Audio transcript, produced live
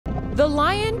The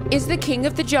lion is the king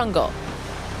of the jungle.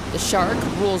 The shark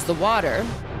rules the water.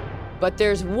 But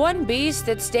there's one beast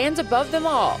that stands above them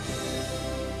all.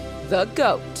 The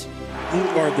goat. You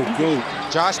are the GOAT.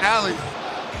 Josh Allen,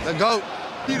 the GOAT.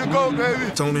 He the GOAT,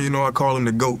 baby. Tony, I call him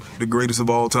the GOAT, the greatest of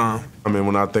all time.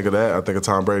 When I think of that, I think of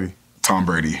Tom Brady. Tom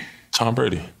Brady. Tom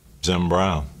Brady. Jim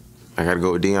Brown. I gotta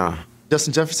go with Deion.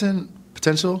 Justin Jefferson,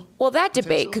 potential? Well, that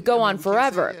debate could go on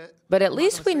forever. But at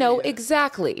least we know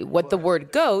exactly what the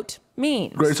word GOAT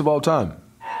means. Greatest of all time.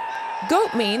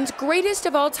 GOAT means greatest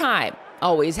of all time.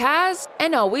 Always has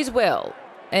and always will.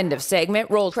 End of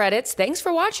segment. Roll credits. Thanks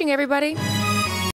for watching, everybody.